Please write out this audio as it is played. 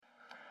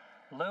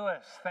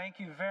Lewis, thank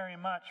you very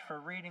much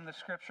for reading the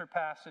scripture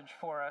passage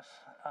for us.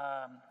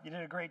 You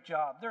did a great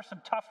job. There's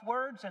some tough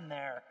words in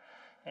there,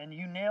 and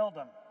you nailed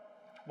them.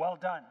 Well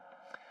done.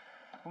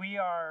 We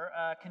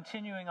are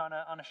continuing on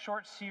a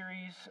short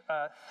series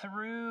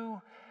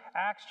through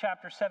Acts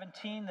chapter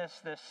 17,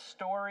 this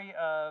story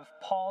of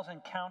Paul's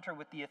encounter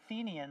with the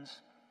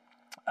Athenians,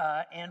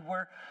 and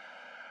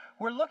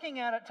we're looking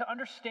at it to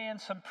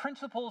understand some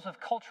principles of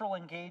cultural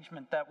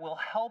engagement that will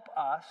help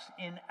us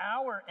in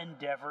our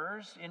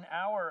endeavors, in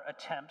our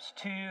attempts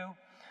to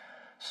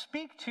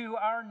speak to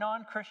our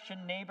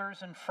non-Christian neighbors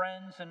and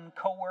friends and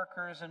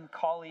co-workers and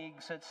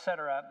colleagues,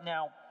 etc.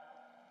 Now,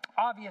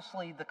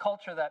 obviously, the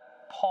culture that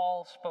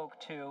Paul spoke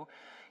to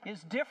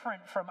is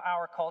different from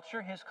our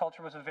culture. His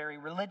culture was a very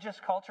religious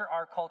culture.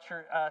 Our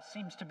culture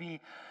seems to be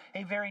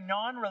a very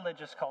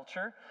non-religious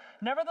culture.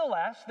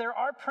 Nevertheless, there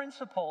are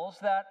principles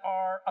that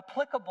are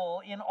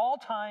applicable in all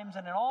times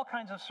and in all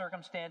kinds of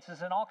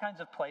circumstances, in all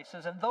kinds of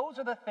places, and those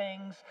are the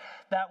things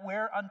that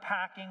we're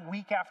unpacking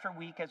week after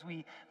week as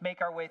we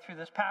make our way through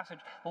this passage.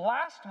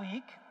 Last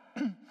week,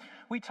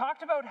 we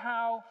talked about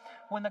how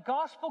when the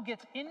gospel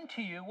gets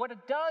into you, what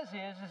it does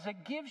is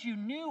it gives you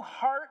new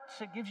hearts,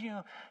 it gives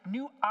you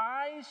new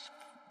eyes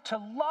to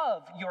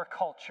love your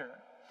culture.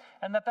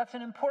 And that's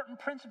an important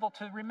principle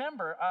to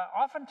remember.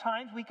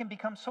 Oftentimes we can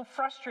become so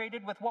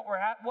frustrated with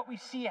what we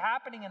see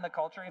happening in the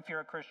culture. If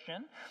you're a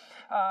Christian,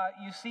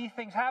 you see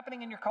things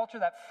happening in your culture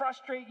that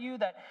frustrate you,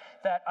 that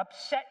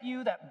upset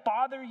you, that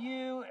bother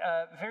you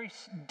very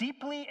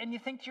deeply, and you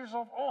think to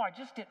yourself,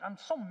 I'm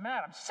so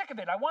mad, I'm sick of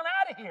it, I want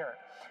out of here.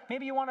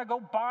 Maybe you want to go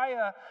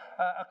buy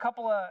a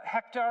couple of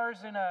hectares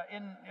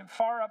in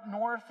far up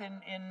north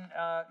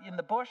in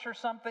the bush or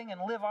something and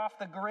live off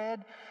the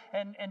grid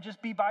and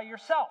just be by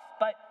yourself.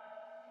 But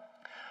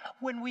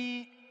when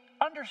we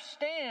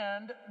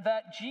understand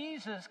that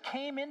Jesus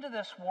came into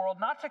this world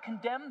not to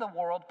condemn the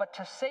world, but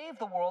to save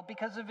the world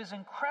because of his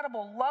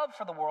incredible love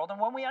for the world, and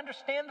when we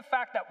understand the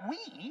fact that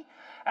we,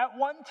 at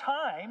one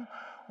time,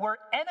 were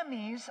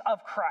enemies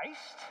of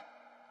Christ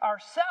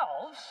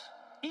ourselves,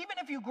 even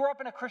if you grew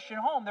up in a Christian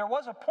home, there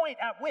was a point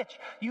at which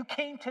you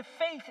came to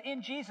faith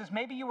in Jesus.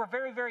 Maybe you were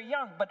very, very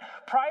young, but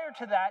prior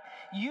to that,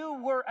 you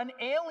were an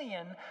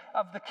alien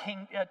of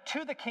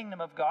to the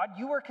kingdom of God.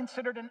 You were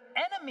considered an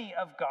enemy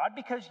of God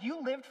because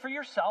you lived for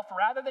yourself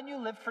rather than you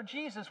lived for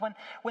Jesus.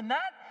 When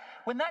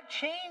that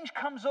change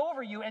comes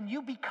over you and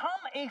you become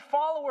a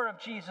follower of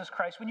Jesus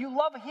Christ, when you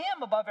love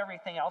him above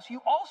everything else, you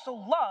also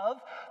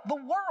love the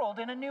world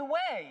in a new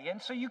way.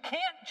 And so you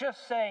can't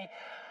just say,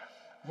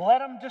 let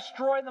them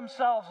destroy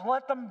themselves,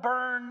 let them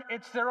burn,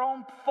 it's their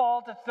own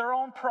fault, it's their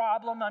own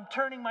problem, I'm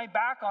turning my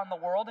back on the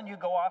world, and you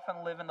go off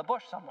and live in the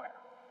bush somewhere.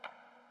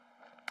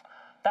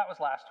 That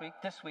was last week.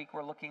 This week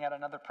we're looking at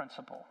another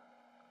principle.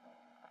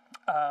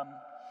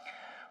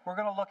 We're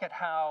going to look at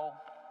how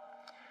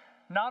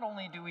not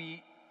only do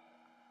we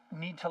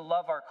need to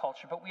love our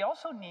culture, but we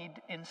also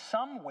need, in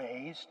some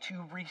ways,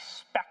 to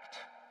respect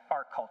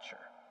our culture.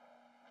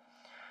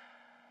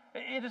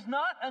 It is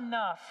not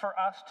enough for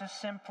us to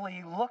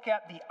simply look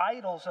at the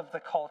idols of the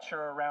culture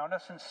around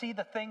us and see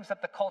the things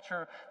that the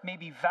culture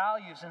maybe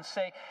values and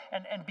say,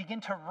 and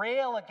begin to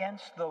rail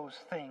against those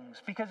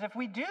things. Because if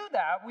we do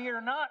that, we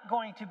are not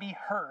going to be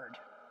heard.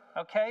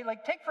 Okay?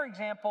 Like take, for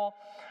example,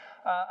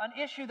 an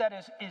issue that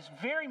is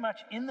very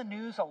much in the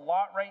news a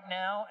lot right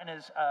now and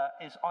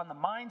is on the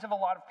minds of a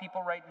lot of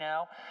people right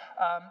now,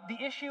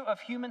 the issue of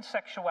human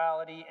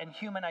sexuality and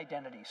human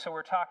identity. So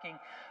we're talking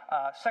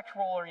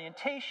sexual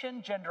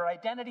orientation, gender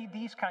identity,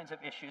 these kinds of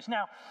issues.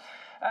 Now,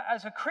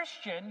 as a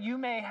Christian, you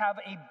may have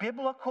a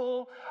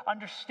biblical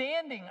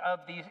understanding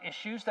of these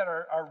issues that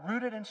are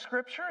rooted in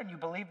Scripture, and you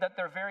believe that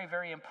they're very,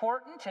 very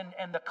important,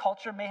 and the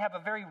culture may have a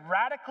very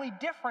radically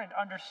different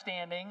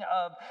understanding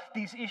of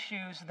these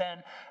issues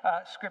than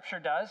Scripture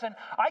does. And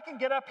I can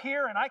get up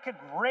here and I could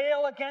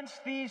rail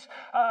against these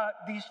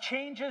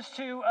changes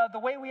to the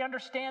way we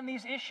understand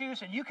these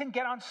issues, and you can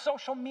get on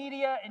social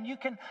media and you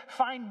can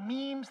find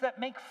memes that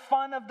make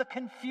fun of the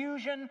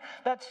confusion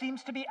that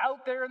seems to be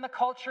out there in the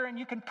culture, and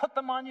you can put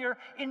them on your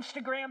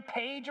Instagram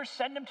page or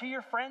send them to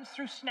your friends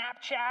through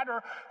Snapchat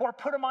or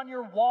put them on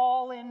your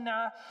wall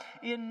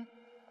in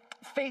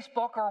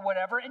Facebook or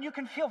whatever, and you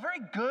can feel very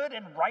good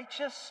and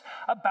righteous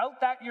about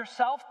that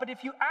yourself. But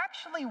if you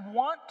actually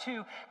want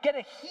to get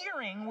a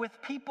hearing with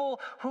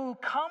people who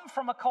come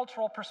from a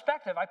cultural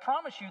perspective, I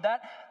promise you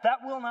that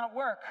will not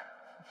work.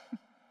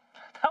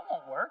 That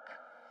won't work.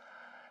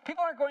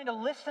 People aren't going to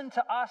listen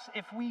to us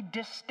if we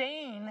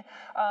disdain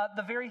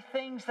the very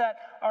things that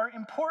are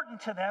important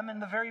to them and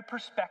the very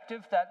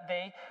perspective that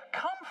they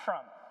come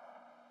from.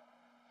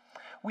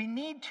 We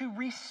need to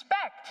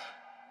respect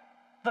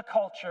the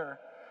culture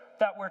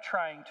that we're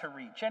trying to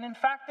reach. And in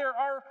fact, there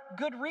are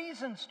good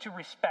reasons to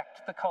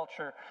respect the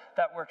culture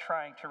that we're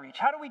trying to reach.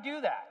 How do we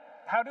do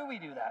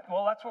that?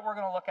 Well, that's what we're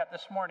going to look at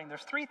this morning.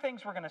 There's three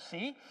things we're going to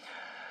see.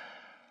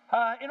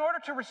 In order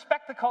to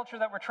respect the culture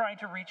that we're trying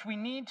to reach, we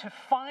need to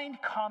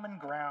find common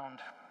ground.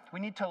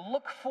 We need to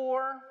look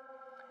for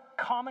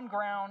common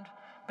ground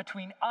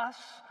between us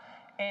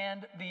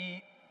and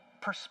the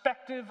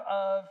perspective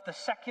of the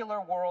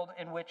secular world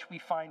in which we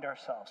find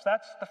ourselves.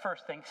 That's the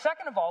first thing.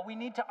 Second of all, we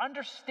need to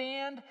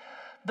understand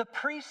the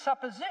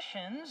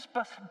presuppositions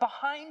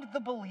behind the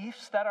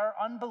beliefs that our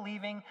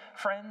unbelieving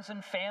friends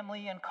and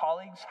family and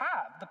colleagues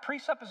have. The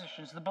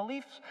presuppositions, the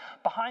beliefs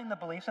behind the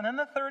beliefs. And then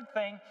the third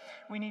thing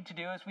we need to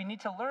do is we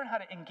need to learn how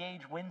to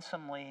engage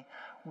winsomely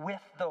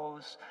with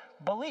those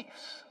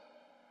beliefs.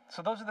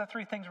 So those are the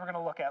three things we're going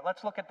to look at.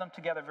 Let's look at them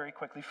together very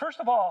quickly. First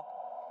of all,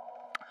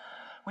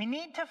 we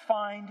need to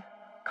find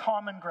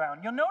common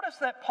ground. You'll notice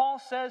that Paul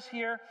says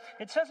here,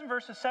 it says in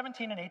verses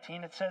 17 and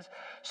 18, it says,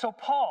 "So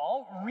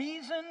Paul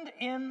reasoned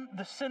in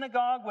the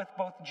synagogue with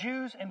both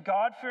Jews and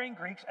God-fearing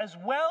Greeks, as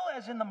well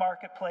as in the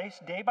marketplace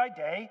day by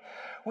day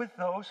with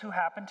those who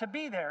happened to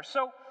be there."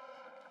 So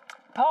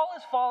Paul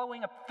is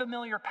following a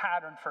familiar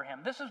pattern for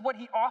him. This is what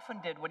he often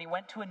did when he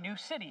went to a new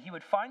city. He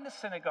would find the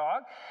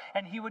synagogue,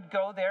 and he would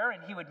go there,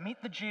 and he would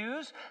meet the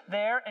Jews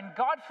there. And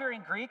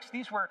God-fearing Greeks,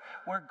 these were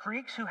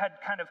Greeks who had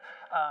kind of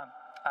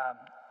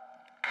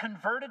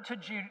converted to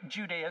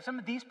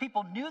Judaism. These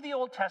people knew the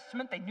Old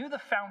Testament. They knew the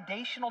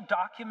foundational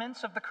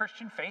documents of the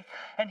Christian faith,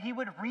 and he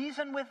would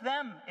reason with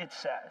them, it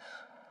says.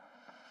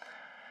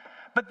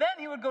 But then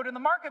he would go to the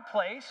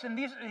marketplace, and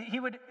he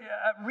would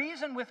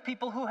reason with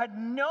people who had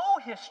no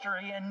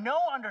history and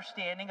no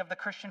understanding of the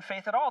Christian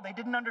faith at all. They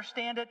didn't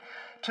understand it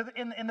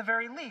in the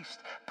very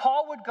least.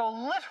 Paul would go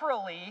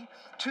literally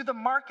to the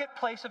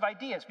marketplace of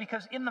ideas,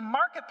 because in the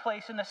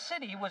marketplace in the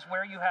city was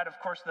where you had, of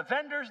course, the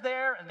vendors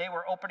there, and they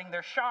were opening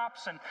their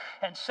shops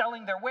and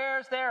selling their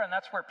wares there, and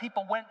that's where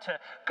people went to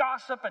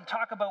gossip and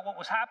talk about what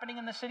was happening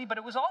in the city. But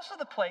it was also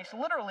the place,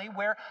 literally,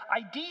 where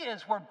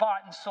ideas were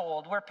bought and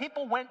sold, where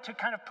people went to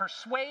kind of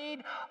persuade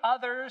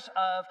others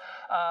of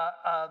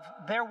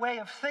their way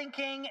of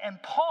thinking,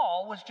 and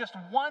Paul was just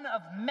one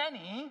of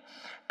many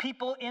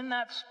people in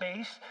that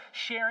space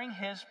sharing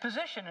his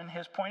position and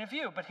his point of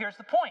view. But here's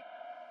the point.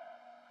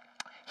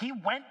 He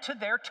went to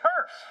their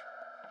turf.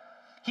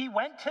 He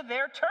went to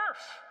their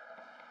turf.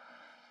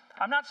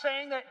 I'm not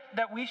saying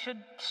that we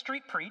should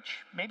street preach.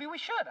 Maybe we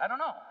should. I don't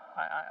know.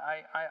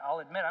 I'll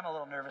admit I'm a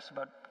little nervous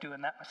about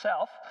doing that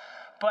myself.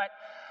 But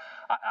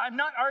I'm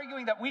not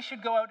arguing that we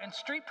should go out and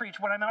street preach.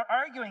 What I'm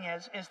arguing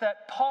is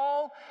that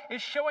Paul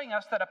is showing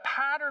us that a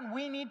pattern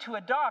we need to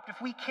adopt if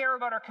we care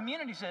about our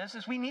communities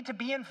is we need to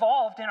be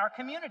involved in our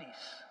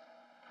communities.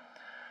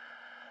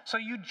 So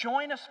you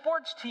join a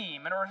sports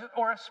team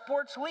or a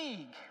sports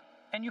league,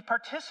 and you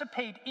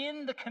participate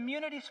in the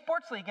community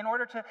sports league in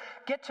order to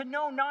get to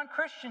know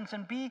non-Christians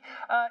and be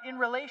in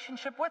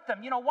relationship with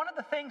them. You know, one of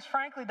the things,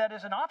 frankly, that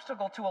is an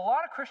obstacle to a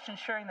lot of Christians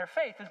sharing their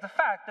faith is the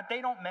fact that they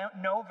don't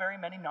know very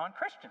many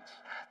non-Christians.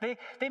 They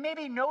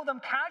maybe know them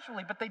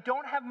casually, but they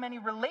don't have many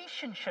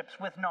relationships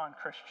with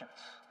non-Christians,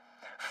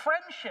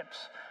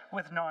 friendships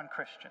with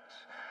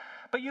non-Christians.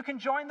 But you can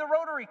join the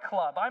Rotary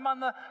Club. I'm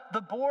on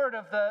the board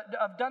of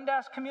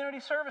Dundas Community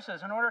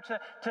Services in order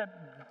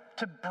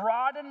to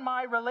broaden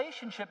my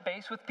relationship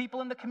base with people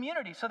in the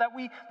community so that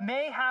we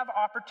may have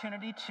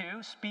opportunity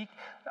to speak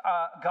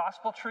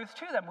gospel truth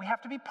to them. We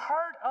have to be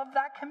part of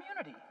that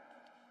community.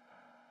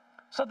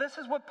 So this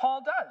is what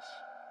Paul does.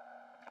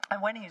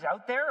 And when he's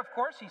out there, of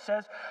course, he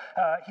says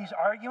he's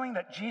arguing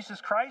that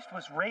Jesus Christ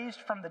was raised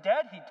from the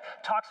dead. He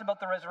talks about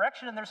the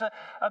resurrection, and there's a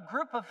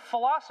group of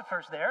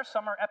philosophers there.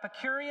 Some are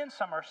Epicureans,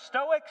 some are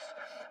Stoics.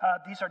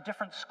 These are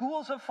different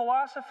schools of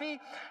philosophy,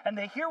 and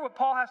they hear what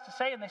Paul has to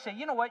say, and they say,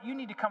 you know what, you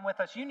need to come with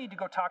us. You need to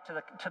go talk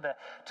to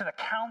the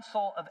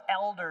council of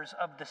elders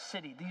of the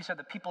city. These are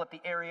the people at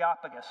the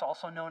Areopagus,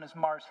 also known as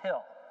Mars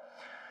Hill.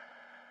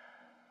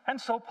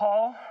 And so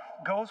Paul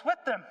goes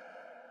with them.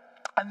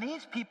 And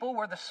these people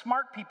were the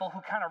smart people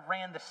who kind of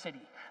ran the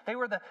city. They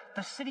were the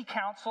city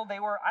council. They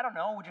were, I don't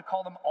know, would you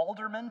call them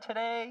aldermen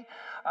today?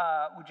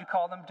 Would you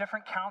call them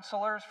different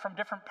councilors from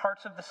different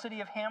parts of the city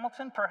of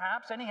Hamilton,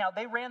 perhaps? Anyhow,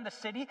 they ran the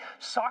city.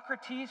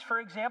 Socrates, for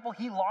example,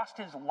 he lost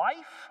his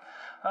life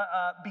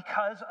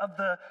because of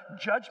the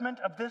judgment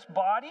of this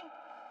body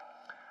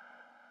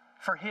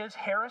for his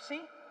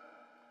heresy.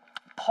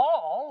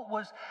 Paul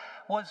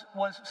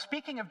was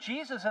speaking of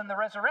Jesus and the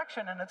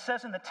resurrection, and it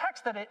says in the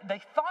text that they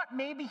thought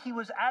maybe he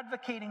was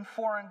advocating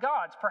foreign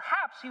gods.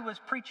 Perhaps he was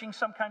preaching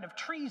some kind of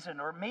treason,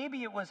 or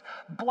maybe it was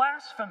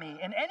blasphemy.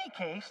 In any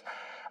case,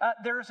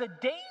 there's a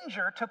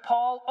danger to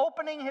Paul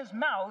opening his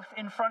mouth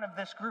in front of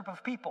this group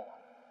of people.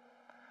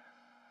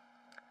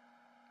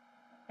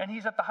 And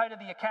he's at the height of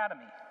the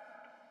academy.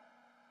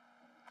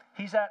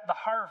 He's at the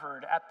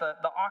Harvard, at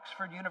the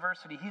Oxford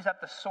University. He's at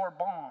the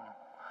Sorbonne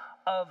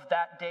of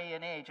that day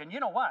and age. And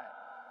you know what?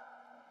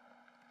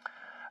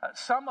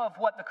 Some of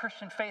what the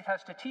Christian faith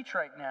has to teach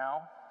right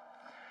now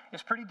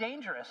is pretty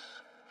dangerous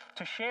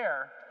to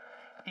share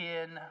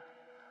in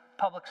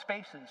public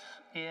spaces,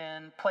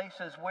 in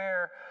places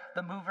where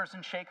the movers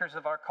and shakers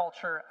of our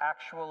culture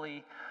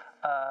actually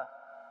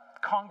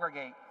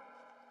congregate.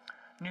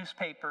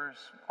 Newspapers,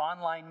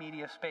 online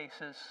media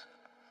spaces.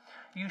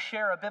 You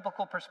share a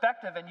biblical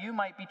perspective, and you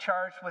might be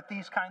charged with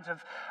these kinds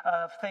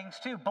of things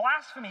too.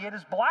 Blasphemy, it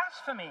is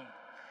blasphemy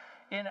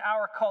in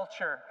our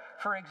culture,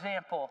 for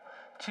example,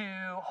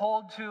 to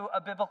hold to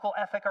a biblical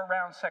ethic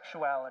around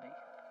sexuality.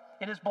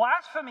 It is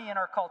blasphemy in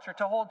our culture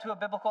to hold to a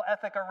biblical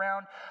ethic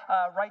around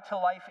right to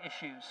life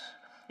issues.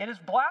 It is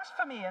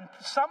blasphemy in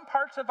some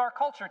parts of our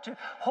culture to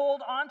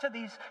hold on to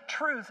these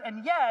truths.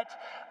 And yet,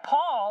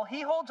 Paul,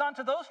 he holds on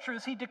to those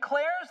truths. He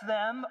declares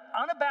them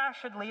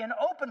unabashedly and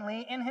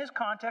openly in his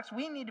context.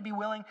 We need to be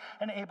willing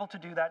and able to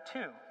do that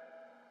too.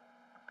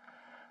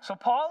 So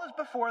Paul is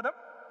before them.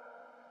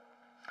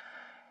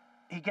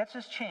 He gets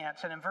his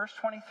chance. And in verse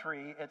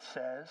 23, it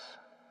says,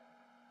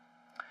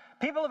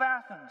 "People of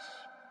Athens,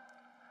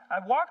 I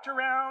walked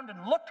around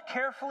and looked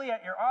carefully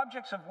at your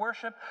objects of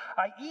worship.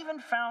 I even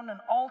found an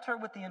altar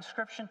with the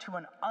inscription to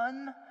an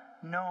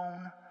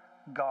unknown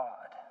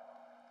God.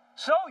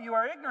 So you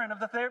are ignorant of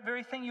the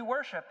very thing you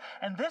worship,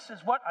 and this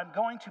is what I'm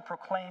going to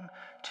proclaim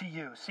to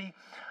you." See,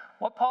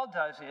 what Paul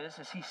does is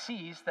he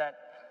sees that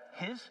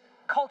his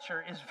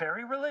culture is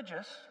very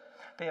religious.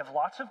 They have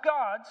lots of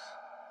gods.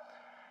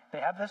 They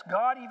have this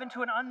God, even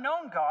to an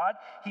unknown God.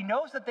 He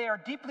knows that they are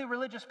deeply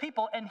religious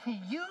people, and he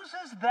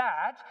uses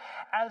that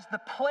as the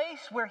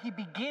place where he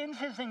begins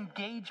his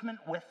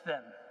engagement with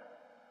them.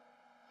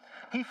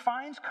 He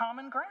finds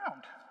common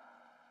ground.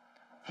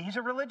 He's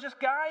a religious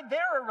guy,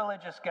 they're a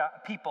religious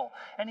people.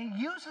 And he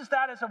uses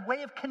that as a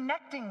way of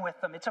connecting with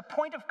them. It's a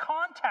point of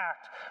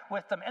contact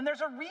with them. And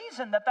there's a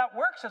reason that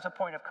works as a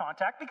point of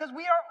contact, because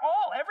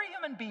every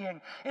human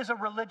being is a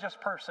religious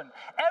person.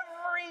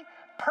 Every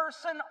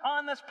person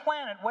on this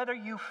planet, whether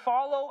you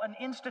follow an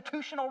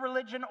institutional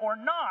religion or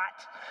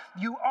not,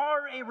 you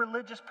are a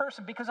religious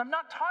person. Because I'm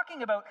not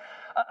talking about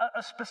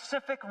a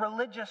specific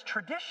religious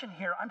tradition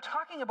here. I'm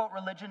talking about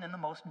religion in the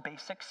most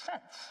basic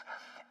sense.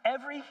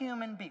 Every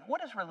human being.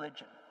 What is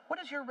religion? What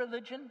is your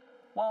religion?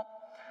 Well,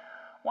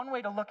 one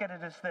way to look at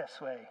it is this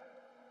way.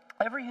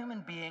 Every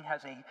human being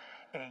has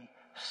a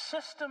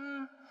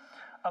system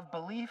of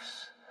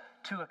beliefs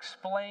to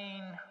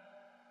explain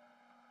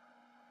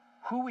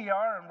who we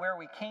are and where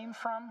we came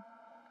from,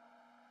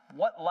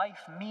 what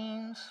life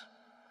means,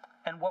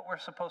 and what we're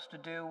supposed to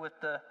do with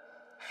the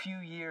few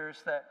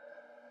years that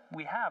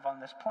we have on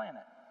this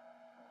planet.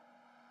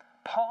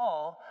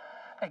 Paul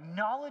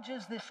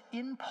acknowledges this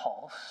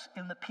impulse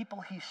in the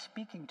people he's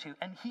speaking to,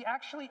 and he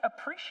actually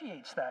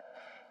appreciates that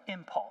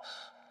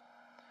impulse.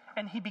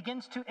 And he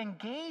begins to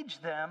engage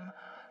them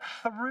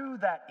through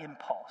that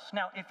impulse.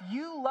 Now, if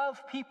you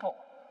love people,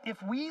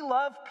 if we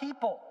love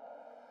people,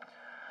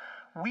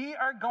 we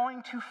are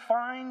going to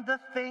find the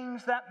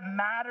things that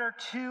matter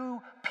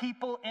to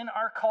people in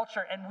our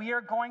culture, and we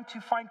are going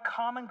to find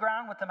common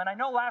ground with them. And I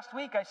know last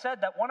week I said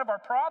that one of our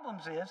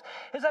problems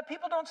is that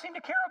people don't seem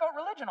to care about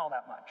religion all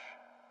that much.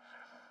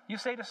 You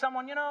say to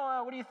someone,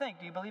 what do you think?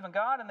 Do you believe in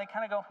God? And they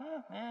kind of go,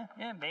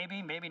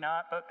 maybe, maybe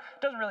not, but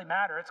it doesn't really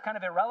matter. It's kind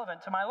of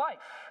irrelevant to my life.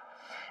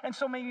 And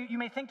so you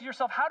may think to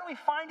yourself, how do we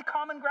find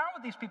common ground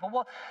with these people?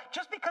 Well,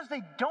 just because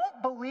they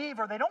don't believe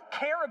or they don't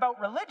care about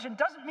religion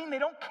doesn't mean they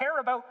don't care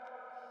about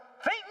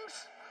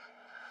things.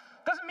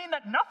 Doesn't mean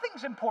that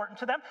nothing's important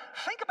to them.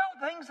 Think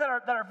about things that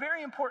are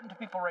very important to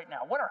people right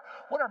now. What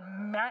are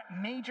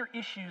major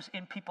issues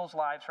in people's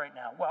lives right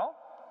now? Well,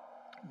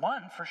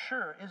 one for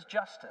sure is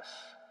justice.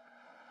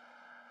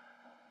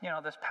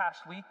 This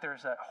past week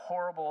there's a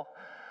horrible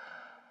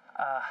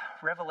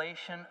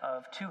revelation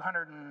of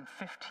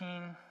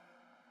 215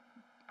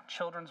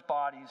 children's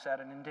bodies at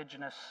an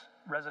Indigenous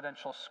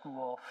residential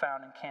school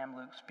found in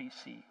Kamloops,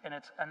 BC. And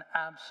it's an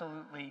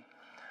absolutely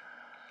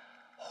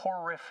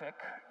horrific,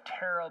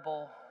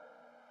 terrible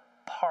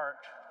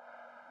part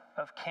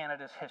of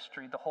Canada's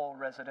history, the whole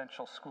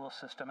residential school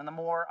system. And the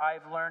more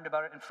I've learned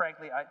about it, and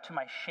frankly, to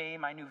my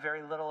shame, I knew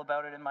very little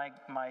about it in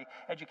my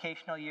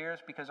educational years,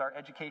 because our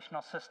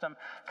educational system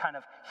kind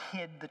of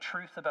hid the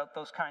truth about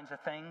those kinds of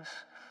things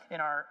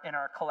in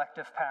our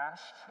collective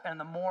past. And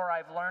the more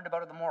I've learned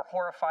about it, the more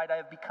horrified I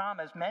have become,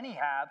 as many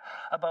have,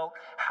 about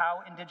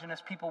how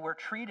Indigenous people were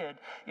treated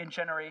in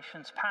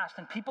generations past.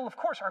 And people, of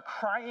course, are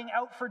crying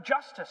out for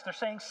justice. They're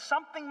saying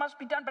something must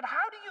be done. But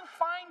how do you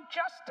find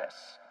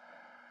justice?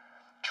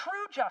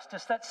 True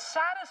justice that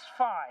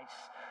satisfies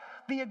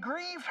the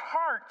aggrieved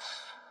hearts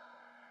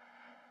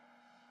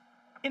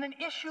in an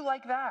issue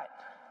like that.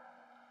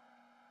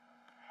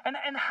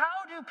 And how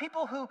do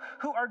people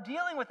who are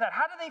dealing with that,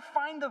 how do they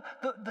find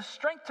the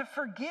strength to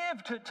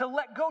forgive, to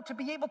let go, to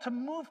be able to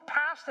move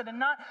past it and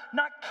not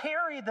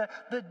carry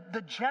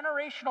the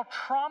generational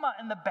trauma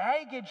and the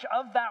baggage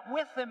of that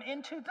with them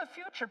into the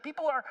future?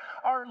 People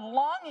are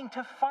longing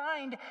to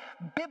find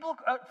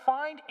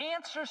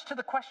answers to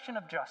the question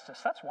of justice.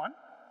 That's one.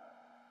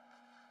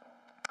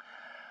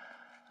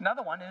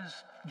 Another one is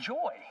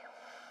joy,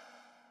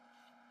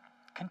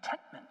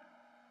 contentment,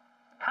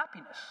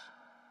 happiness.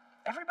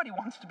 Everybody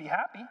wants to be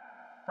happy,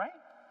 right?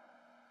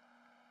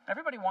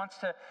 Everybody wants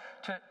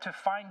to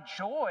find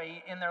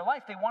joy in their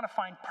life. They want to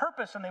find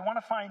purpose, and they want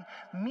to find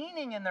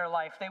meaning in their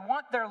life. They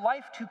want their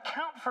life to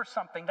count for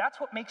something. That's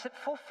what makes it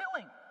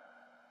fulfilling.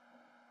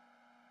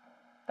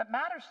 That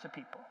matters to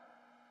people.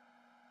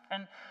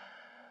 And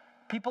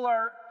People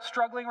are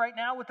struggling right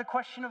now with the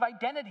question of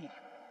identity.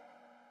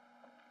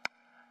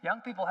 Young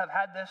people have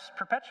had this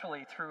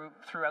perpetually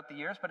throughout the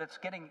years, but it's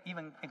getting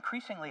even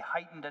increasingly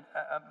heightened.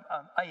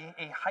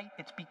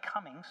 It's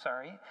becoming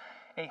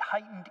a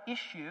heightened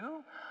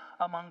issue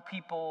among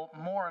people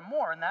more and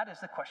more, and that is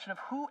the question of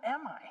who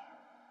am I,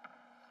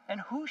 and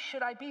who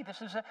should I be?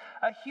 This is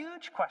a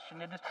huge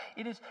question.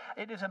 It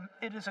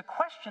is a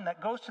question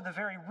that goes to the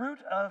very root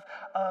of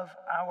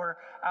our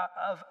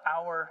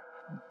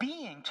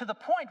being, to the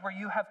point where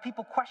you have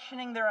people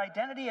questioning their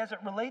identity as it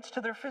relates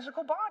to their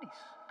physical bodies.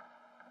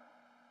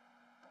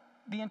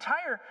 The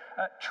entire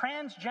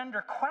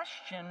transgender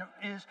question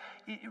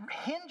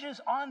hinges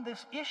on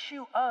this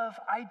issue of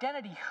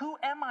identity. Who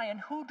am I and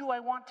who do I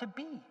want to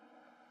be?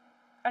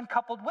 And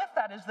coupled with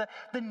that is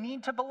the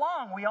need to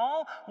belong. We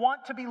all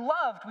want to be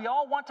loved. We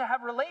all want to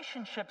have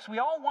relationships. We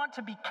all want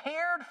to be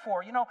cared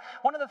for. You know,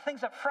 one of the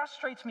things that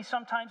frustrates me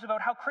sometimes about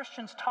how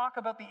Christians talk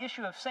about the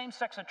issue of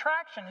same-sex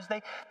attraction is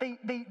they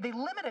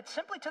limit it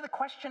simply to the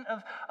question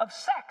of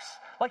sex.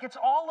 Like it's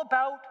all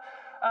about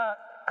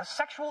a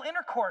sexual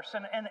intercourse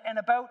and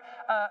about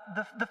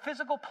the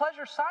physical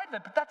pleasure side of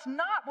it. But that's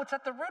not what's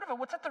at the root of it.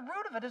 What's at the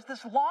root of it is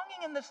this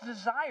longing and this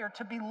desire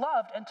to be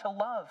loved and to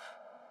love.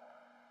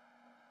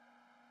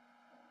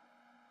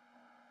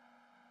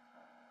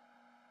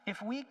 If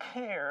we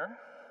care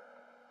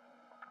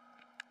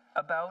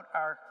about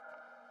our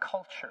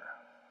culture,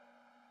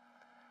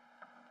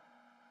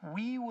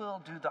 we will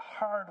do the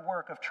hard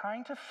work of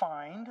trying to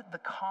find the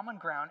common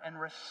ground and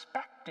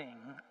respecting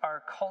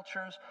our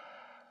culture's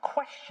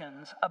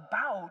questions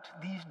about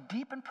these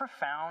deep and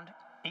profound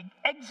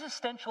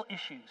existential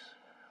issues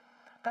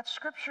that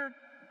Scripture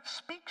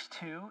speaks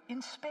to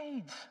in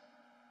spades.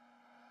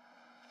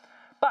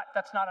 But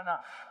that's not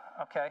enough,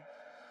 okay?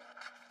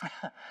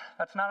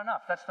 That's not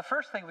enough. That's the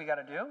first thing we got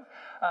to do.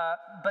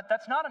 But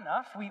that's not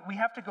enough. We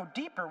have to go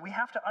deeper. We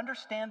have to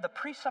understand the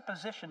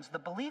presuppositions, the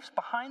beliefs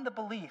behind the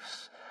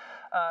beliefs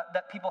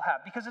that people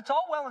have. Because it's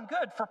all well and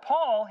good for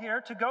Paul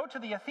here to go to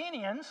the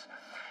Athenians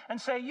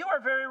and say, you are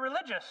very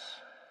religious.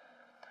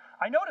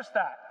 I noticed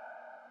that.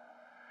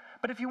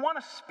 But if you want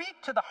to speak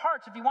to the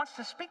hearts, if he wants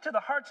to speak to the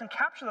hearts and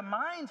capture the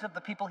minds of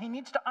the people, he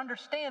needs to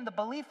understand the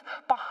belief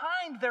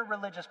behind their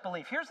religious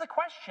belief. Here's the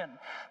question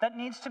that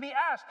needs to be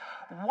asked.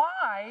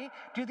 Why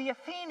do the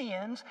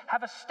Athenians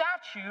have a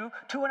statue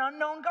to an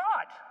unknown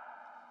god?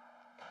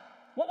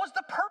 What was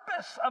the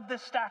purpose of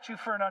this statue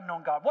for an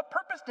unknown god? What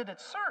purpose did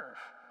it serve?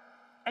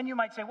 And you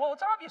might say, well,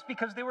 it's obvious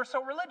because they were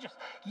so religious.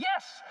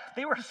 Yes,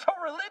 they were so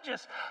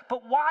religious.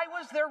 But why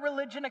was their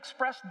religion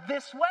expressed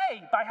this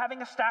way, by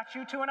having a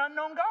statue to an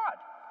unknown god?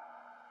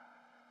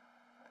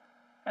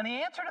 And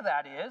the answer to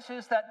that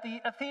is that the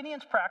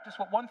Athenians practiced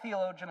what one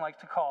theologian likes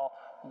to call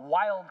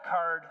wild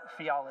card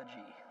theology.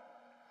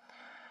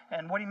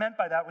 And what he meant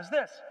by that was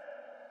this.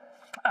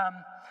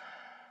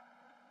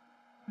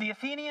 The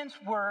Athenians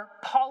were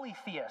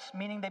polytheists,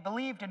 meaning they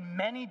believed in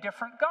many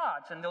different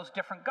gods, and those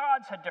different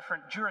gods had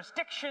different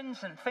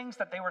jurisdictions and things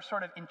that they were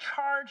sort of in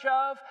charge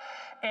of.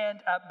 And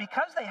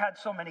because they had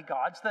so many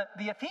gods,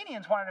 the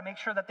Athenians wanted to make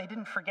sure that they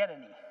didn't forget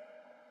any.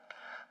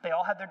 They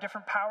all had their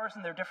different powers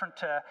and their different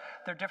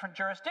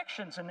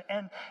jurisdictions.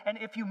 And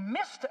if you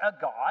missed a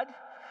god,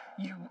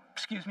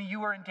 you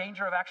were in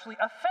danger of actually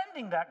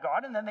offending that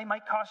god, and then they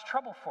might cause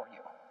trouble for you,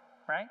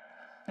 right?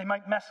 They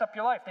might mess up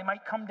your life. They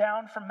might come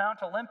down from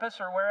Mount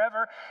Olympus or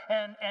wherever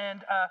and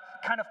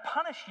kind of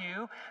punish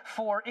you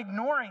for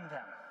ignoring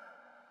them.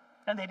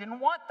 And they didn't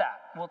want that.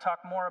 We'll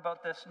talk more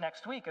about this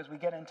next week as we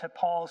get into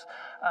Paul's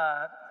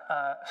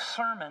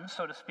sermon,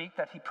 so to speak,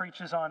 that he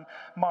preaches on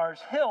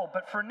Mars Hill.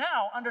 But for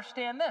now,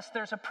 understand this.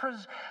 There's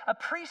a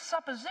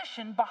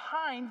presupposition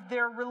behind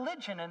their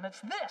religion, and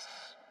it's this.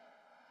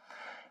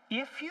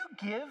 If you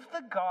give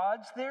the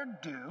gods their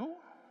due,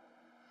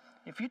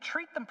 if you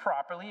treat them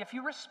properly, if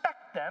you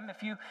respect them,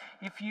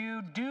 if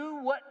you do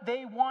what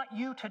they want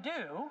you to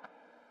do,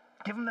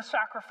 give them the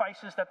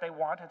sacrifices that they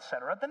want,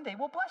 etc., then they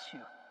will bless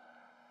you.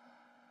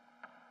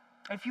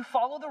 If you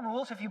follow the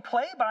rules, if you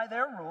play by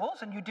their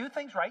rules and you do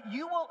things right,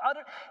 you will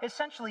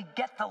essentially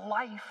get the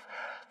life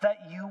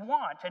that you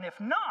want. And if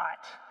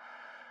not,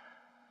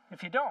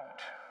 if you don't,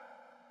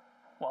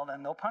 well,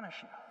 then they'll punish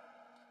you.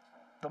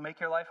 They'll make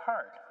your life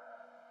hard.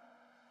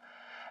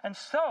 And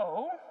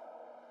so,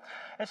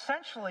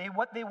 essentially,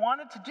 what they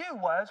wanted to do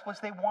was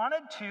they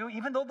wanted to,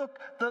 even though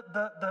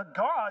the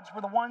gods were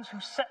the ones who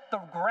set the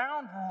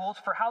ground rules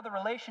for how the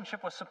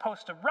relationship was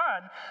supposed to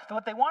run,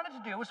 what they wanted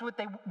to do was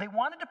they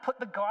wanted to put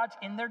the gods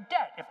in their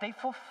debt. If they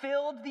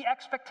fulfilled the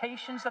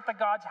expectations that the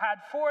gods had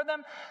for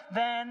them,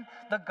 then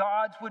the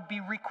gods would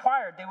be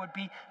required.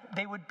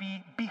 They would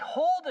be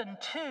beholden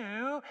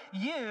to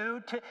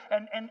you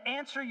and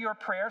answer your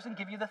prayers and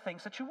give you the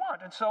things that you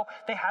want. And so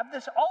they have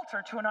this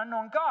altar to an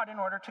unknown god in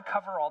order to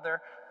cover all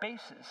their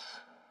bases.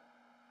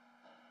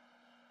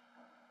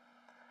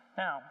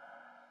 Now,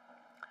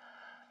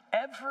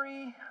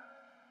 every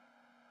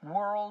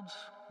world's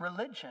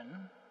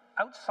religion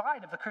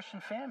outside of the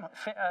Christian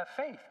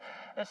faith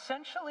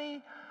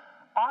essentially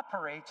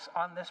operates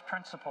on this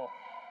principle.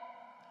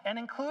 and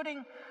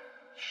including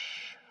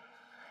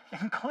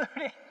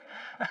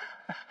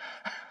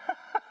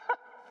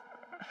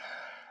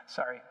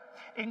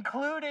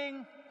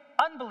including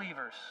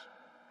unbelievers.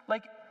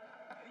 Like,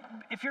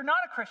 if you're not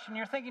a Christian,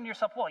 you're thinking to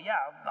yourself, well, yeah,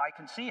 I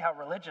can see how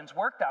religions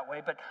work that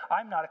way, but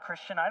I'm not a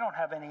Christian. I don't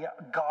have any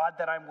God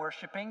that I'm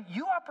worshiping.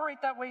 You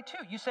operate that way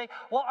too. You say,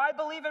 well, I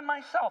believe in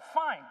myself.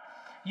 Fine.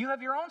 You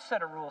have your own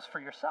set of rules for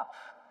yourself.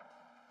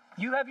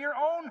 You have your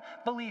own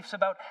beliefs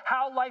about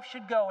how life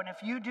should go. And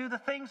if you do the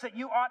things that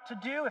you ought to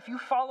do, if you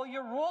follow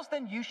your rules,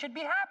 then you should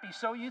be happy.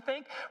 So you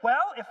think,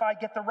 well, if I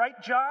get the right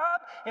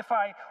job, if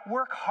I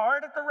work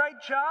hard at the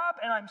right job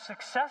and I'm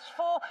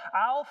successful,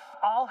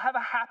 I'll have a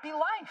happy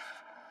life.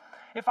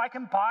 If I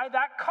can buy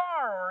that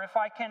car, or if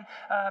I can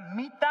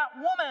meet that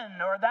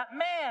woman or that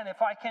man,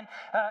 if I can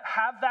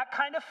have that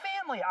kind of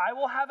family, I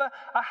will have a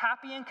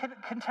happy and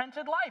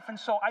contented life. And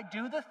so I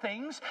do the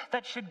things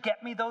that should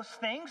get me those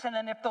things. And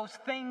then if those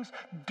things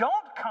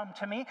don't come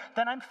to me,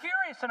 then I'm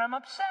furious and I'm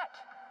upset.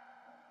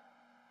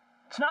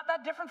 It's not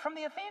that different from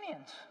the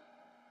Athenians.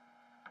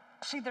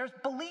 See, there's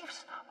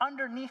beliefs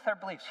underneath our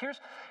beliefs.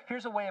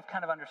 Here's a way of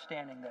kind of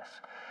understanding this.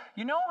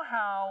 You know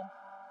how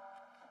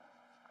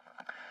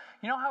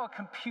a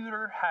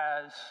computer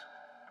has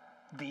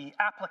the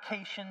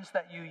applications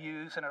that you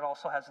use, and it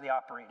also has the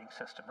operating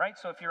system, right?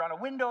 So if you're on a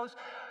Windows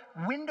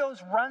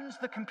runs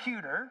the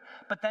computer,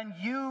 but then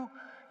you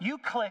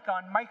click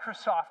on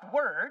Microsoft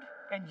Word,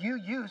 and you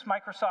use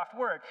Microsoft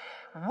Word.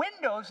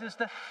 Windows is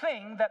the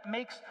thing that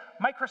makes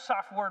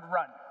Microsoft Word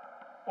run.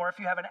 Or if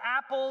you have an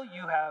Apple,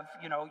 you have,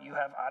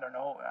 I don't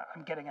know,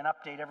 I'm getting an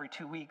update every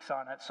 2 weeks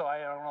on it, so I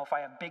don't know if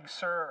I have Big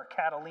Sur or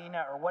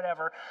Catalina or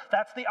whatever.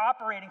 That's the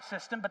operating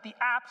system, but the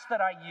apps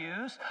that I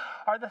use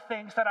are the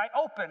things that I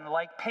open,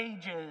 like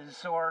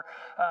Pages or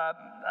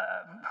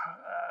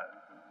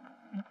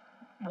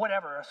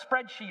whatever, a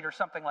spreadsheet or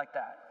something like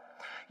that.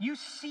 You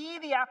see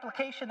the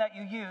application that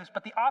you use,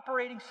 but the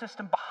operating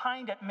system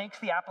behind it makes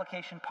the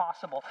application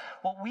possible.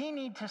 What we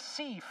need to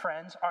see,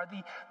 friends, are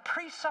the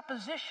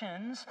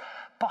presuppositions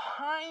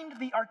behind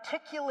the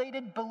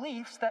articulated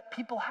beliefs that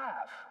people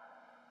have.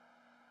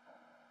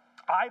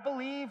 I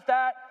believe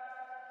that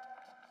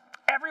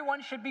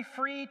everyone should be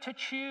free to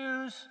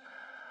choose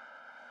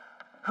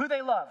who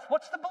they love.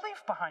 What's the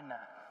belief behind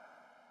that?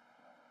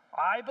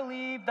 I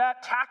believe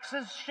that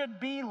taxes should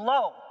be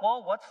low.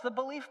 Well, what's the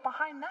belief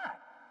behind that?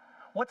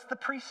 What's the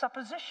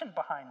presupposition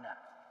behind that?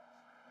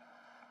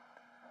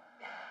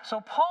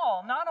 So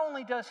Paul, not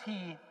only does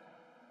he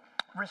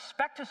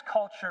respect his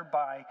culture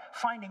by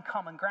finding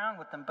common ground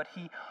with them, but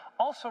he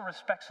also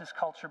respects his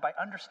culture by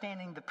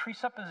understanding the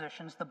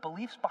presuppositions, the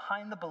beliefs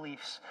behind the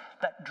beliefs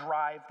that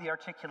drive the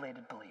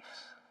articulated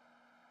beliefs.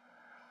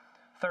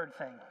 Third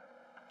thing,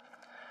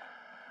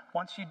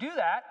 once you do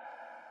that,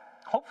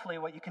 hopefully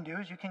what you can do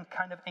is you can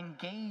kind of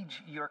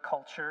engage your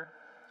culture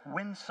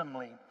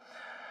winsomely.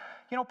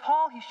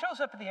 Paul, he shows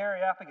up at the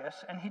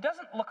Areopagus, and he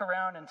doesn't look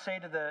around and say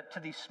to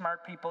these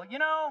smart people, you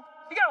got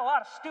a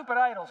lot of stupid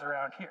idols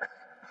around here.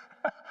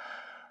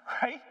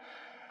 Right?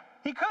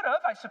 He could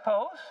have, I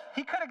suppose.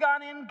 He could have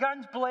gone in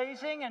guns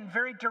blazing and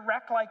very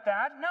direct like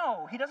that.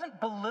 No, he doesn't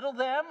belittle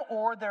them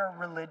or their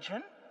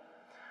religion.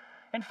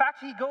 In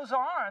fact, he goes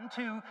on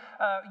to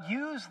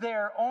use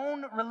their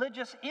own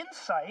religious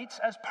insights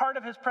as part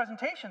of his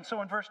presentation.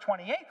 So in verse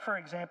 28, for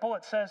example,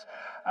 it says,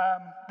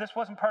 this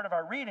wasn't part of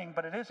our reading,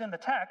 but it is in the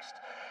text.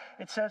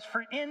 It says,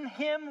 "For in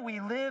him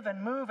we live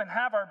and move and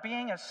have our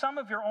being, as some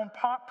of your own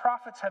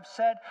prophets have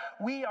said,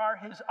 we are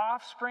his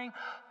offspring."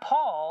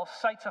 Paul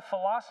cites a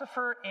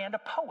philosopher and a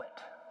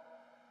poet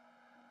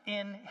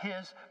in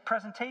his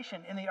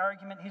presentation, in the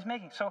argument he's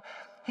making. So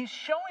he's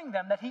showing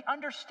them that he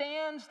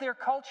understands their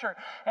culture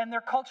and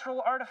their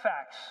cultural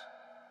artifacts.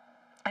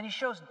 And he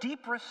shows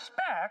deep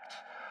respect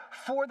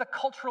for the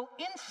cultural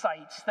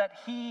insights that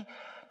he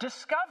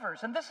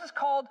discovers. And this is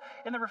called,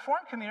 in the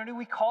Reformed community,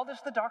 we call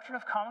this the doctrine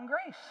of common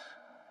grace.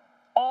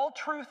 All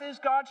truth is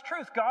God's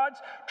truth.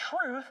 God's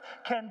truth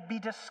can be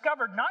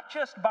discovered not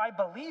just by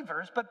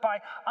believers, but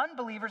by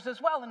unbelievers as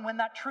well. And when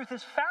that truth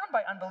is found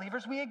by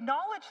unbelievers, we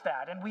acknowledge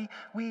that, and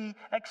we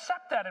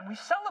accept that, and we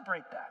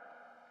celebrate that.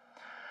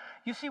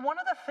 You see, one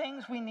of the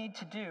things we need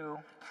to do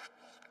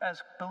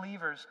as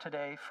believers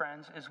today,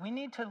 friends, is we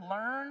need to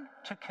learn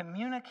to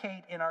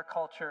communicate in our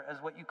culture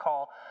as what you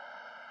call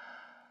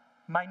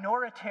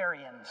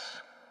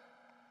minoritarians.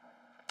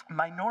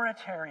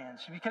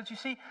 Minoritarians. Because you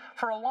see,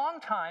 for a long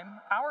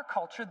time, our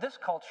culture, this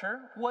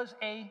culture, was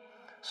a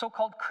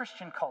so-called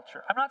Christian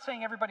culture. I'm not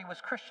saying everybody was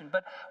Christian,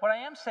 but what I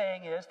am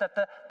saying is that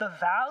the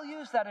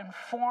values that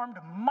informed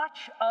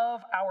much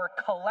of our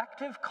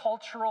collective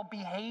cultural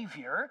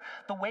behavior,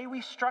 the way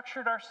we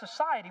structured our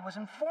society, was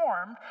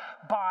informed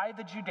by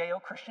the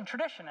Judeo-Christian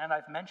tradition. And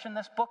I've mentioned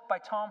this book by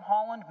Tom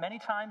Holland many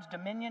times,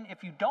 Dominion.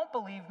 If you don't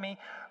believe me,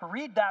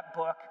 read that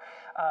book.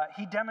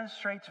 He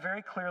demonstrates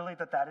very clearly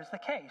that that is the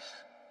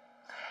case.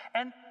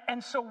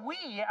 And so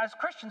we, as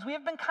Christians, we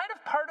have been kind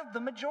of part of the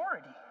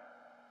majority.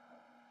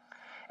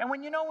 And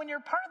when you're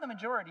part of the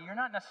majority, you're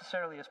not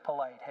necessarily as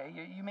polite, hey?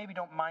 You maybe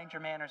don't mind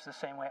your manners the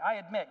same way. I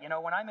admit,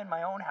 when I'm in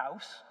my own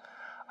house,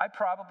 I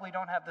probably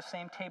don't have the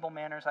same table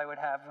manners I would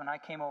have when I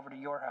came over to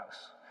your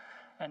house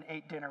and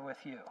ate dinner with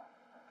you.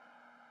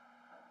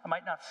 I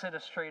might not sit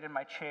as straight in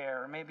my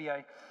chair, or maybe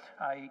I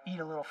eat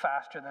a little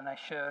faster than I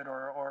should,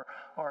 or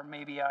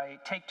maybe I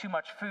take too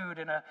much food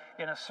in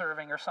a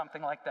serving or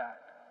something like that.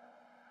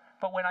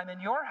 But when I'm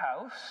in your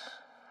house,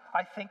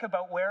 I think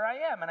about where I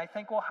am, and I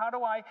think, well, how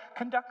do I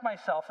conduct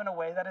myself in a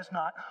way that is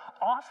not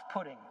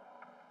off-putting?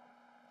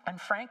 And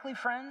frankly,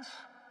 friends,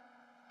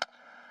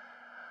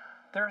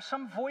 there are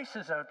some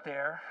voices out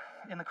there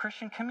in the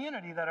Christian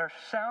community that are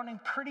sounding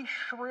pretty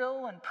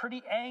shrill and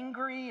pretty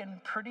angry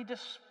and pretty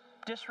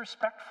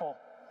disrespectful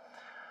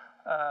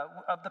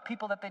of the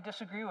people that they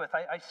disagree with.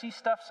 I see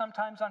stuff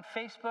sometimes on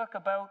Facebook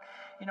about,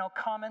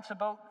 comments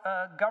about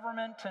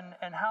government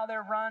and how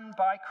they're run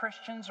by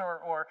Christians,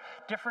 or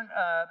different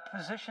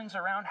positions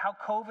around how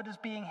COVID is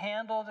being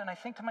handled. And I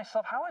think to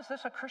myself, how is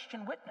this a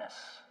Christian witness?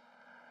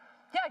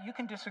 Yeah, you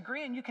can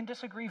disagree, and you can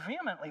disagree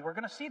vehemently. We're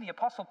going to see the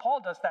Apostle Paul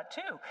does that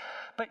too.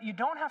 But you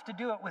don't have to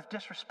do it with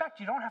disrespect.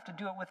 You don't have to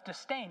do it with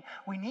disdain.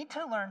 We need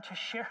to learn to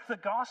share the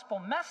gospel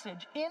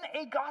message in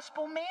a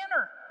gospel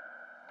manner.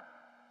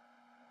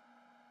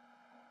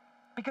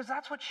 Because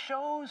that's what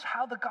shows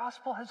how the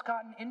gospel has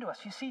gotten into us.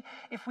 You see,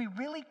 if we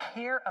really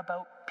care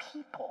about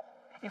people,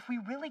 if we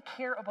really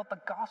care about the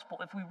gospel,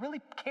 if we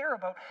really care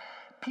about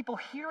people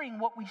hearing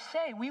what we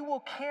say, we will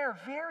care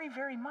very,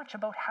 very much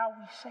about how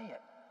we say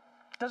it.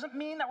 Doesn't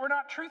mean that we're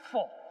not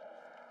truthful.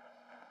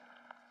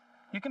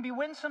 You can be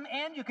winsome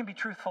and you can be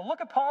truthful. Look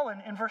at Paul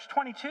in verse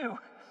 22.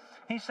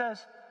 He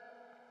says,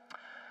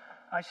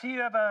 I see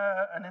you have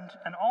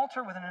an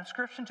altar with an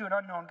inscription to an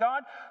unknown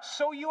God,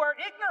 so you are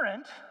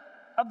ignorant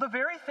of the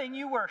very thing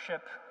you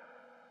worship.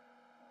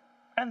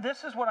 And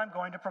this is what I'm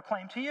going to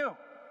proclaim to you.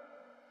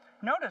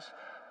 Notice,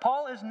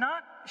 Paul is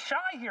not shy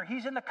here.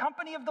 He's in the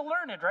company of the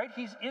learned, right?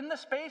 He's in the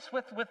space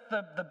with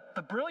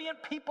the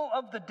brilliant people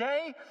of the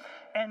day,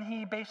 and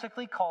he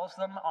basically calls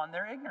them on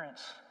their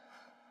ignorance.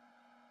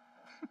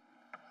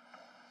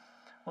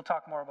 We'll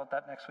talk more about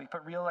that next week,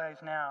 but realize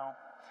now,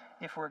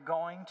 if we're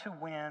going to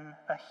win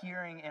a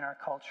hearing in our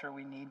culture,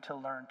 we need to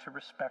learn to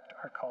respect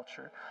our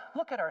culture.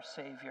 Look at our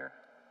Savior.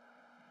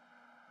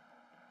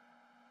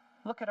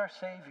 Look at our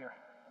Savior.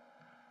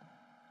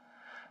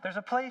 There's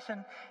a place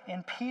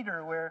in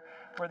Peter where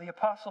the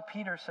Apostle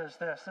Peter says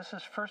this. This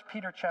is 1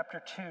 Peter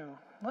chapter 2.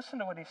 Listen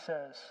to what he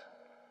says.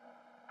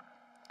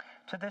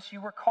 To this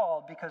you were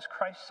called, because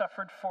Christ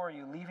suffered for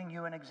you, leaving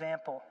you an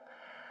example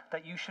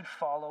that you should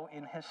follow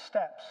in his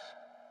steps.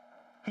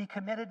 He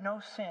committed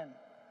no sin,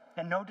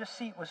 and no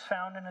deceit was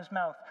found in his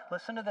mouth.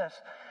 Listen to this.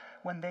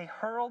 When they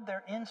hurled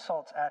their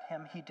insults at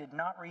him, he did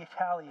not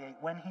retaliate.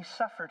 When he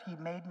suffered, he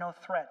made no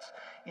threats.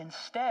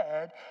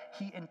 Instead,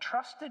 he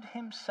entrusted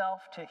himself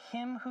to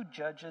him who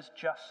judges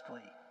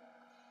justly.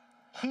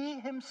 He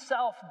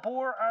himself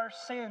bore our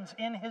sins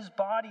in his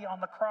body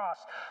on the cross,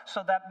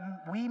 so that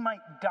we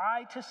might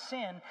die to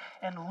sin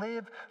and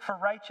live for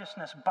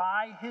righteousness.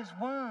 By his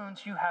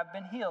wounds you have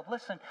been healed.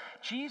 Listen,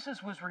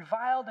 Jesus was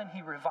reviled and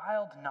he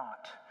reviled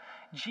not.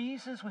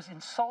 Jesus was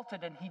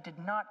insulted and he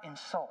did not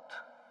insult.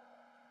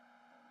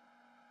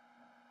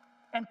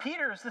 And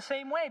Peter is the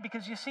same way,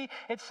 because you see,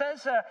 it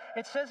says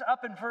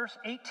up in verse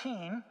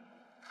 18,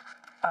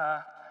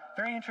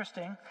 very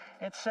interesting,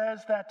 it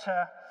says that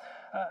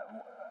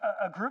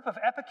a group of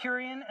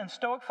Epicurean and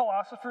Stoic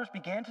philosophers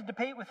began to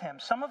debate with him.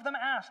 Some of them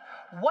asked,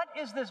 what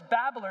is this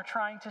babbler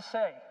trying to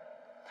say?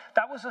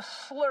 That was a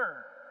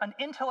slur, an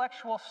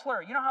intellectual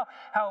slur. You know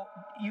how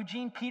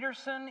Eugene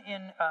Peterson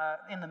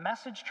in the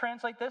Message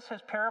translate this,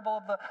 his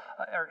parable of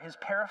or his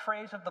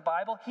paraphrase of the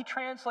Bible? He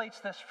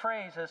translates this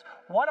phrase as,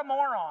 what a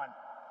moron.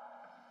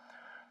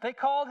 They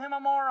called him a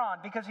moron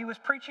because he was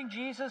preaching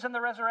Jesus and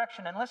the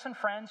resurrection. And listen,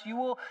 friends, you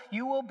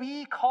will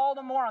be called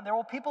a moron. There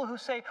will be people who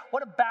say,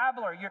 what a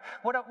babbler,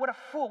 what a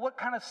fool, what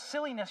kind of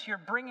silliness you're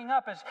bringing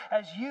up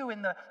as you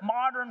in the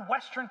modern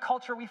Western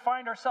culture we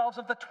find ourselves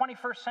of the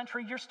 21st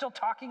century. You're still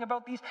talking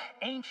about these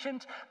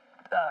ancient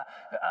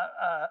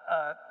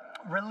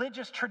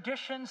religious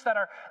traditions that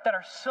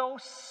are so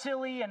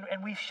silly,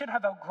 and we should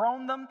have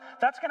outgrown them.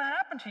 That's going to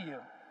happen to you.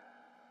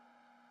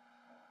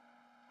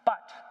 But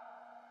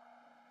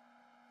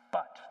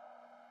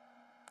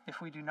if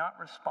we do not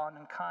respond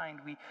in kind,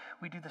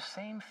 we do the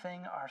same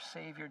thing our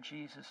Savior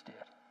Jesus did.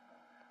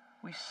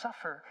 We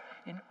suffer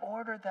in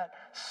order that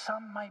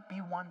some might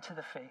be won to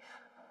the faith.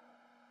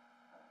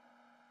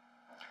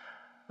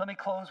 Let me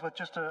close with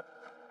just a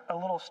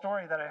little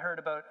story that I heard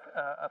about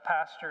a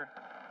pastor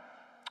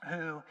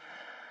who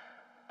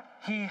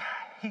he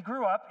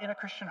grew up in a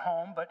Christian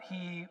home, but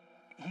he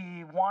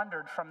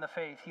wandered from the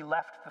faith. He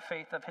left the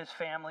faith of his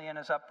family and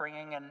his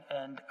upbringing,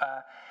 and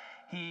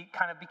he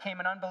kind of became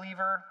an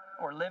unbeliever,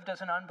 or lived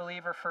as an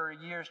unbeliever for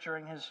years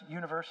during his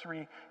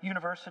university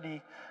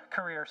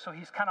career. So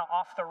he's kind of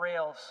off the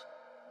rails.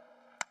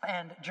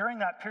 And during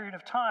that period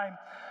of time,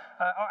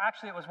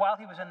 actually it was while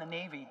he was in the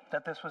Navy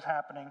that this was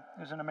happening.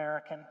 He was an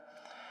American.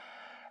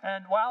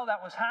 And while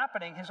that was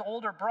happening, his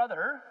older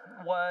brother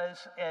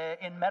was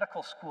in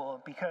medical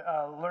school,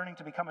 learning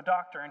to become a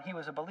doctor, and he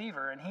was a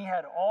believer, and he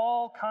had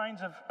all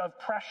kinds of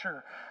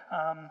pressure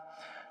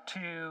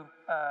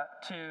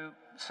to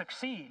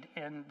succeed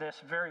in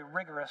this very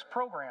rigorous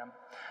program.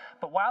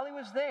 But while he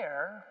was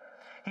there,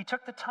 he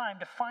took the time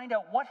to find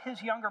out what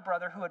his younger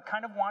brother, who had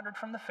kind of wandered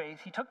from the faith,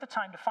 he took the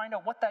time to find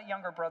out what that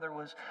younger brother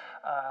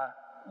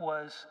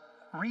was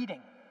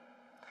reading.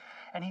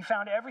 And he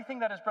found everything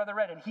that his brother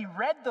read, and he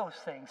read those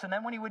things. And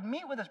then when he would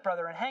meet with his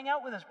brother and hang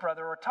out with his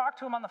brother or talk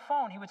to him on the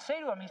phone, he would say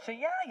to him, he'd say,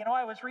 yeah,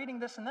 I was reading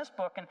this in this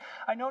book, and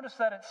I noticed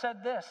that it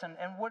said this, and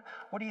what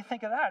do you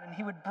think of that? And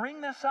he would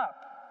bring this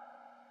up.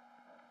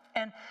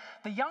 And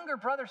the younger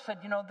brother said,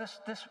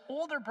 this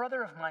older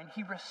brother of mine,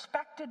 he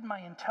respected my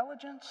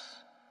intelligence,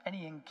 and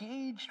he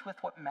engaged with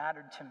what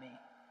mattered to me.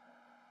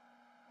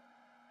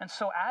 And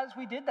so as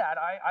we did that,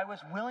 I was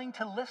willing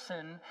to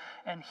listen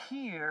and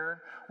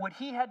hear what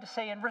he had to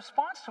say in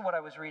response to what I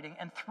was reading.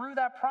 And through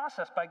that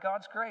process, by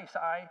God's grace,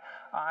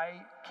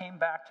 I came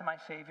back to my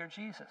Savior,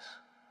 Jesus.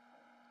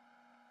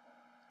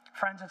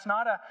 Friends, it's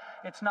not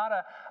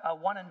a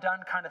one and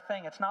done kind of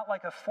thing. It's not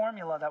like a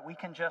formula that we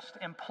can just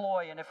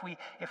employ, and if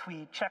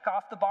we check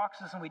off the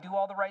boxes and we do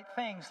all the right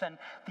things, then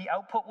the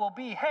output will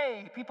be,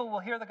 hey, people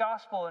will hear the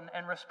gospel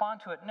and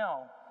respond to it.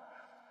 No.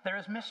 There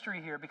is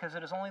mystery here because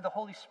it is only the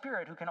Holy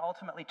Spirit who can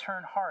ultimately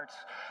turn hearts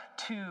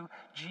to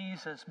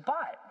Jesus.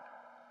 But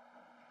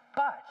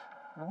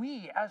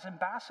we, as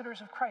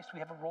ambassadors of Christ, we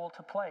have a role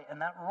to play,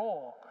 and that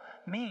role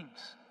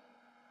means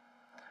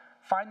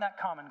find that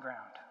common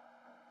ground.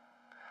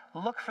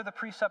 Look for the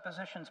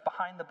presuppositions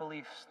behind the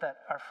beliefs that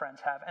our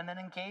friends have, and then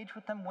engage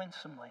with them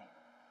winsomely,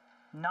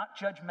 not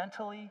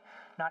judgmentally,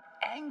 not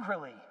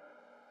angrily,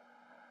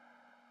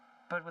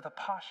 but with a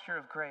posture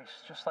of grace,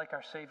 just like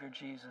our Savior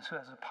Jesus, who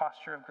has a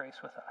posture of grace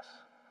with us.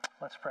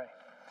 Let's pray.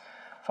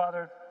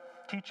 Father,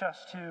 teach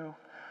us to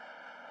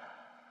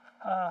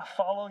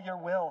follow your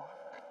will.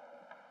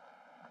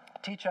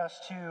 Teach us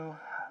to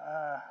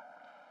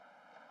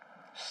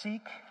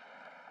seek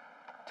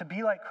to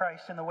be like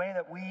Christ in the way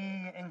that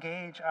we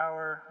engage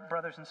our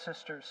brothers and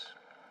sisters.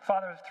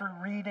 Father, through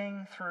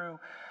reading, through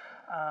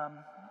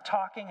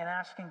talking and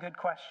asking good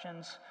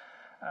questions,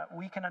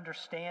 we can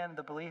understand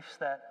the beliefs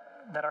that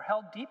are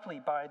held deeply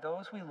by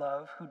those we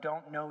love who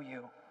don't know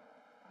you.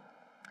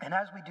 And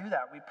as we do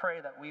that, we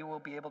pray that we will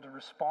be able to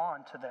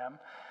respond to them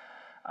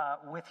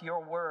with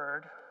your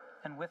word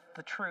and with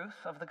the truth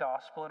of the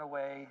gospel in a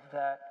way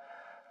that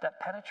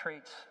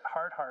penetrates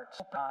hard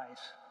hearts, eyes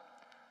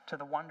to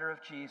the wonder of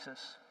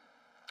Jesus,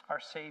 our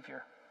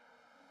Savior,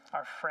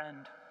 our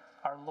friend,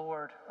 our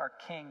Lord, our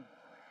King,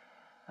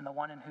 and the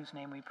one in whose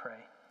name we pray.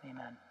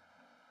 Amen.